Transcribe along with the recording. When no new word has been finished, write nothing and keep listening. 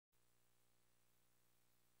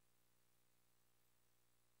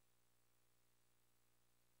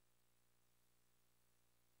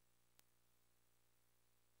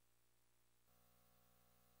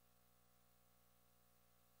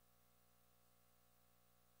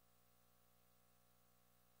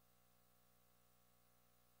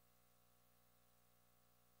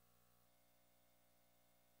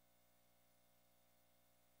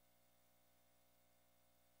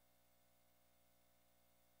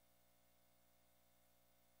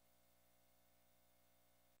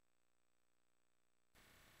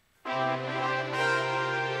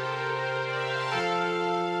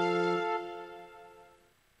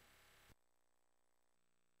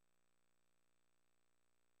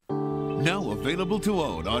Now available to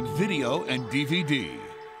own on video and DVD.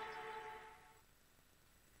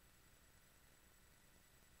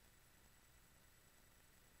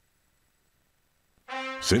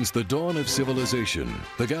 Since the dawn of civilization,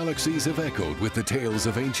 the galaxies have echoed with the tales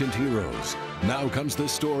of ancient heroes. Now comes the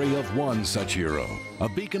story of one such hero, a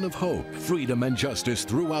beacon of hope, freedom, and justice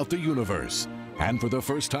throughout the universe. And for the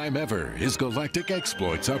first time ever, his galactic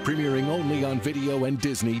exploits are premiering only on video and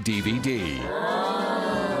Disney DVD.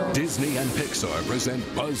 Disney and Pixar present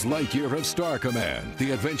Buzz Lightyear of Star Command.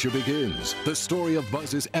 The adventure begins. The story of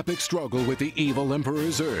Buzz's epic struggle with the evil Emperor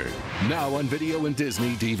Zurg. Now on video and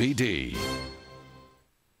Disney DVD.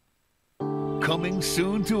 Coming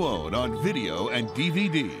soon to own on video and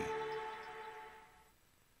DVD.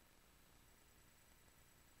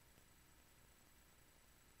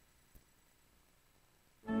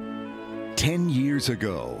 "10 years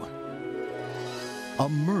ago, a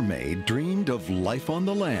mermaid dreamed of life on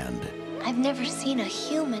the land. I've never seen a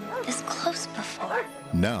human this close before.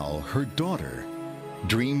 Now her daughter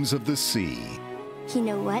dreams of the sea. You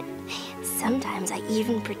know what? Sometimes I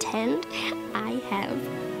even pretend I have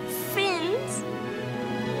fins.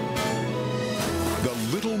 The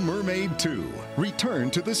Little Mermaid 2, Return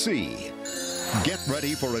to the Sea. Get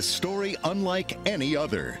ready for a story unlike any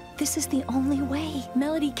other. This is the only way.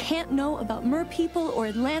 Melody can't know about merpeople or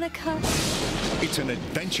Atlantica. It's an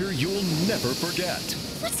adventure you'll never forget.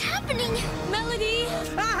 What's happening? Melody!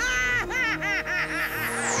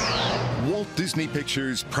 Walt Disney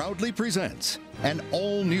Pictures proudly presents an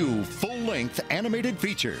all-new, full-length animated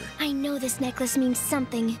feature. I know this necklace means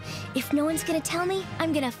something. If no one's gonna tell me,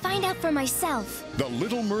 I'm gonna find out for myself. The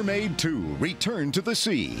Little Mermaid 2, Return to the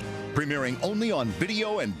Sea. Premiering only on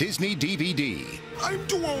video and Disney DVD. I'm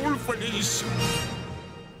too old for this.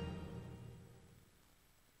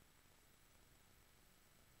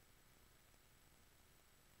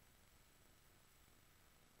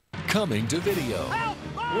 Coming to video.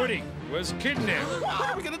 Woody was kidnapped. What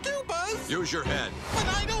are we gonna do, Buzz? Use your head. But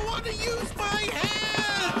I don't want to use my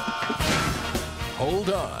head! Hold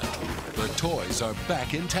on. The toys are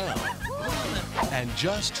back in town. And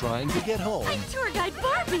just trying to get home I'm tour guide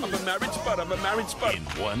Barbie! I'm a married spot. in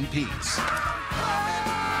one piece.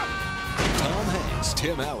 Tom Hanks,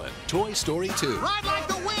 Tim Allen, Toy Story 2. Ride like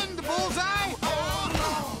the wind, Bullseye!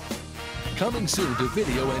 Coming soon to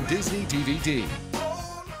video and Disney DVD.